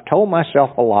because I've told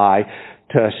myself a lie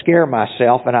to scare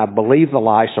myself, and I believe the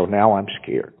lie, so now I'm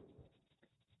scared.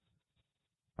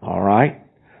 All right?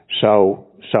 So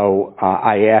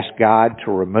I asked God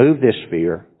to remove this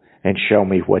fear and show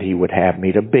me what He would have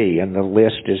me to be. And the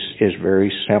list is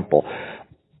very simple.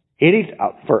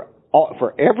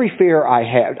 For every fear I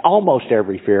have, almost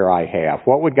every fear I have,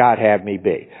 what would God have me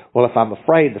be? Well, if I'm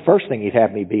afraid, the first thing He'd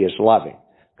have me be is loving.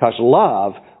 Because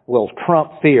love will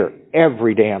trump fear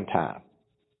every damn time.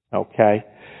 Okay?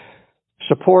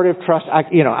 Supportive, trust, I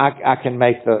can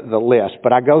make the list,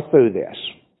 but I go through this.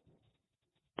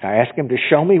 I ask Him to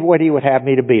show me what He would have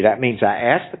me to be. That means I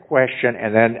ask the question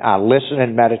and then I listen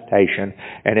in meditation.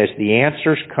 And as the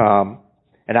answers come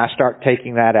and I start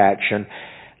taking that action,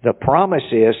 the promise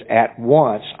is at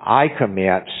once I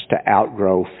commence to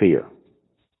outgrow fear.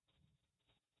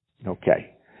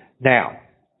 Okay. Now,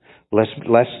 let's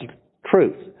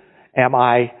truth. Am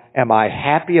I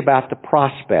happy about the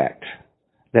prospect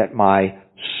that my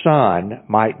son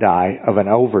might die of an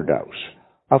overdose?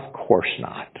 Of course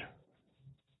not.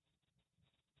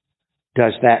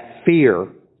 Does that fear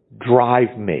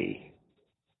drive me?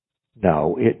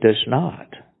 No, it does not.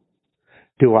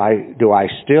 Do I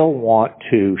still want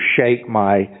to shake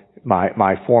my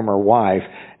former wife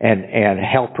and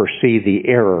help her see the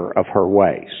error of her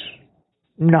ways?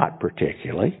 Not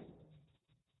particularly.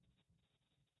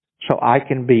 So I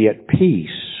can be at peace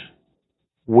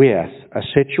with a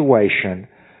situation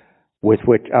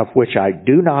of which I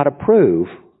do not approve,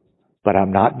 but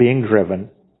I'm not being driven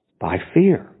by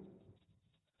fear.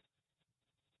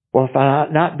 Well, if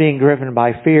I'm not being driven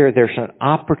by fear, there's an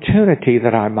opportunity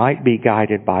that I might be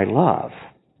guided by love.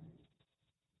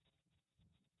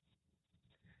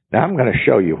 Now, I'm going to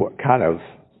show you what kind of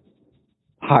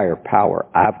higher power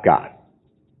I've got.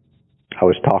 I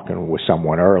was talking with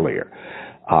someone earlier.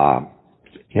 God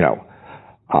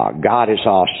is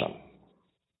awesome.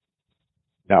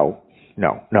 No.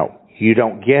 You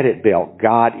don't get it, Bill.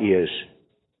 God is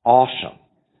awesome.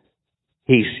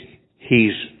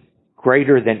 He's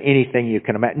greater than anything you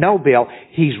can imagine. No, Bill,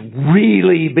 He's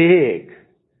really big.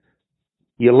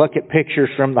 You look at pictures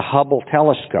from the Hubble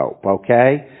telescope,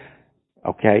 okay?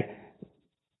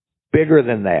 Bigger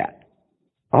than that.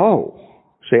 Oh,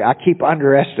 see, I keep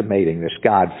underestimating this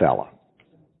God fella.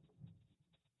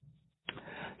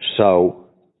 So,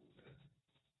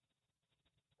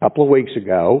 a couple of weeks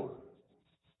ago,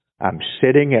 I'm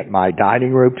sitting at my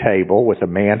dining room table with a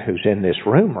man who's in this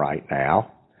room right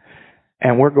now,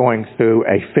 and we're going through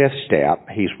a fifth step.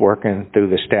 He's working through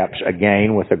the steps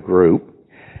again with a group.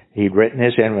 He'd written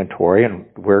his inventory, and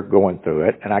we're going through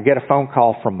it. And I get a phone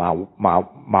call from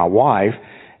my wife,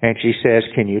 and she says,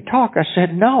 "Can you talk?" I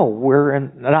said, "No, we're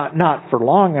not for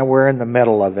long, and we're in the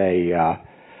middle of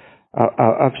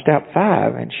of step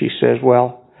 5." And she says,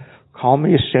 "Well, call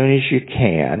me as soon as you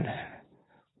can.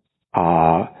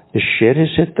 The shit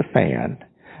has hit the fan,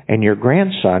 and your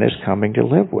grandson is coming to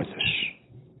live with us."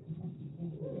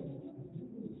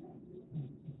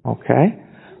 Okay.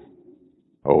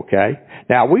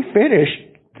 Now we finished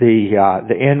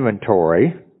the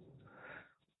inventory.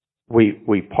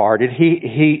 We parted.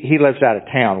 He lives out of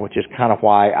town, which is kind of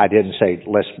why I didn't say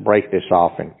let's break this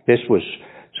off. And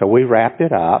so we wrapped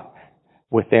it up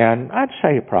within, I'd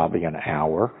say, probably an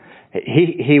hour.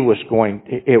 He was going.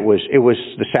 It was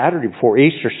the Saturday before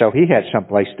Easter, so he had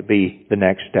someplace to be the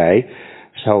next day.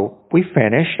 So we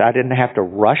finished. I didn't have to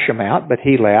rush him out, but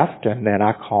he left, and then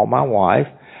I called my wife.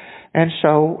 And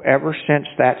so ever since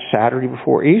that Saturday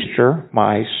before Easter,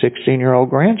 my 16-year-old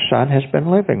grandson has been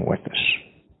living with us.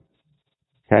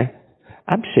 Okay?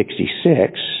 I'm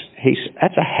 66.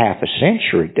 That's a half a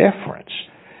century difference.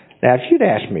 Now, if you'd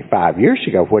asked me 5 years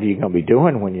ago, what are you going to be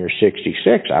doing when you're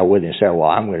 66? I wouldn't have said, well,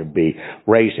 I'm going to be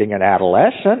raising an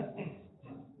adolescent.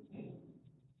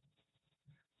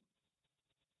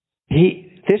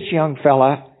 This young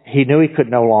fella, he knew he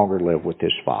could no longer live with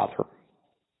his father.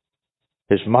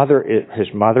 His mother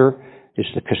is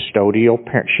the custodial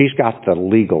parent. She's got the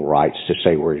legal rights to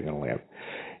say where he's going to live.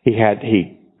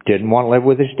 He didn't want to live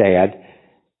with his dad,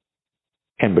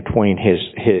 and between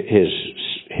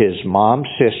his mom's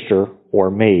sister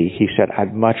or me, he said,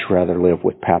 I'd much rather live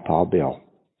with Papa Bill.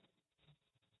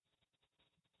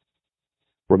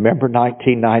 Remember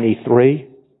 1993?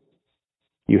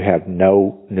 You have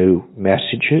no new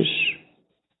messages.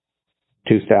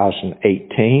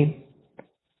 2018,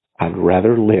 I'd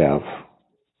rather live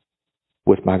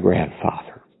with my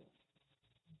grandfather.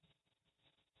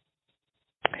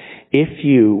 If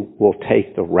you will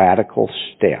take the radical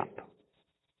step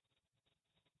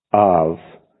of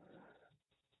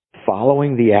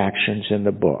following the actions in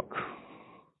the book,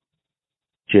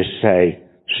 just say,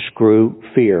 screw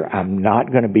fear. I'm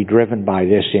not going to be driven by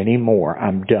this anymore.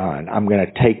 I'm done. I'm going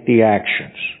to take the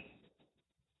actions.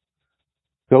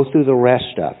 Go through the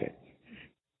rest of it.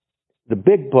 The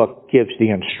big book gives the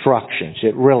instructions.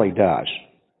 It really does.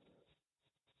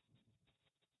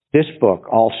 This book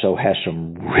also has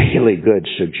some really good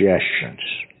suggestions,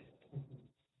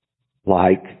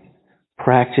 like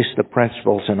practice the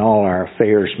principles in all our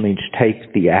affairs means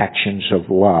take the actions of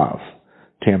love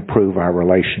to improve our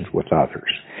relations with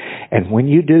others. And when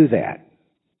you do that,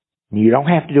 you don't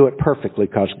have to do it perfectly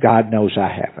because God knows I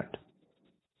haven't.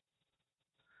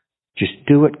 Just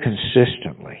do it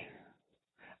consistently.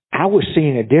 I was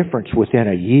seeing a difference within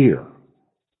a year.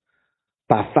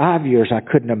 By 5 years, I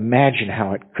couldn't imagine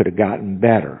how it could have gotten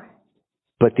better.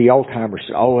 But the old timers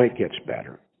said, "Oh, it gets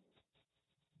better."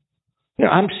 You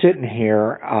know, I'm sitting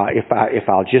here. If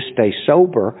I'll just stay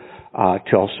sober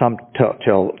till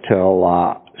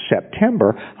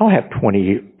September, I'll have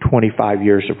 25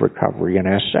 years of recovery in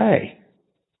SA.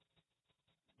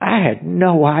 I had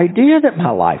no idea that my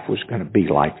life was going to be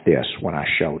like this when I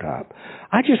showed up.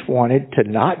 I just wanted to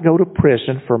not go to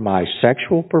prison for my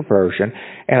sexual perversion,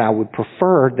 and I would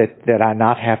prefer that I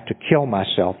not have to kill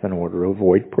myself in order to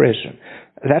avoid prison.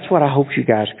 That's what I hoped you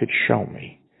guys could show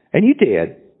me. And you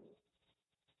did.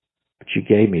 But you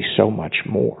gave me so much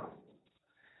more.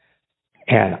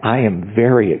 And I am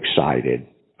very excited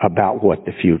about what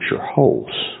the future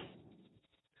holds.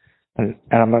 And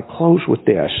I'm going to close with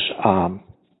this.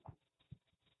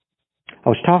 I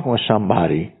was talking with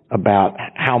somebody about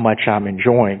how much I'm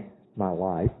enjoying my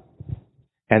life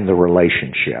and the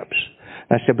relationships.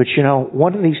 And I said, but you know,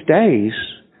 one of these days,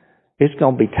 it's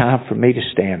going to be time for me to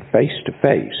stand face to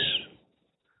face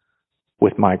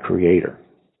with my Creator.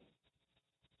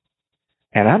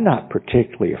 And I'm not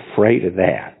particularly afraid of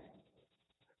that.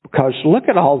 Because look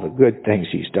at all the good things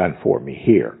He's done for me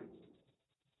here.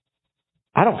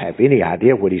 I don't have any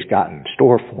idea what He's got in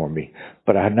store for me,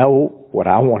 but I know what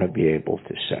I want to be able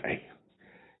to say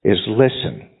is,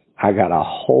 listen, I got a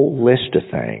whole list of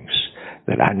things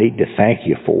that I need to thank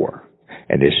you for,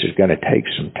 and this is going to take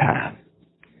some time.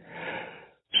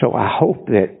 So I hope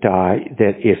that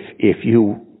if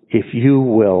you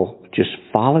will just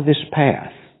follow this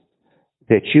path,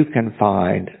 that you can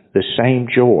find the same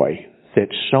joy that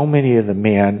so many of the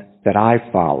men that I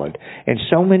followed and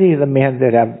so many of the men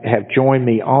that have joined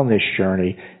me on this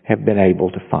journey have been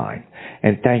able to find.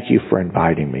 And thank you for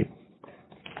inviting me.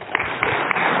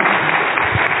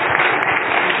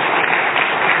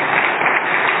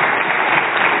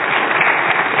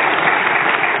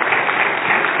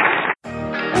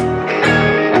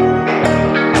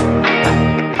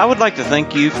 I would like to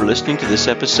thank you for listening to this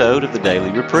episode of the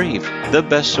Daily Reprieve, the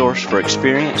best source for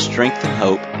experience, strength, and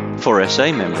hope for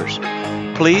SA members.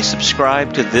 Please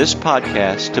subscribe to this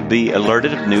podcast to be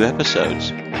alerted of new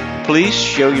episodes. Please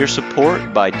show your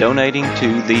support by donating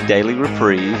to the Daily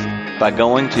Reprieve by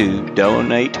going to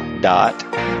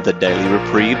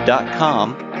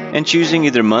donate.thedailyreprieve.com and choosing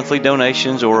either monthly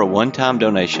donations or a one-time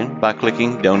donation by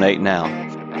clicking Donate Now.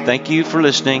 Thank you for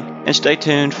listening, and stay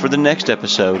tuned for the next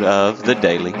episode of The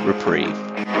Daily Reprieve.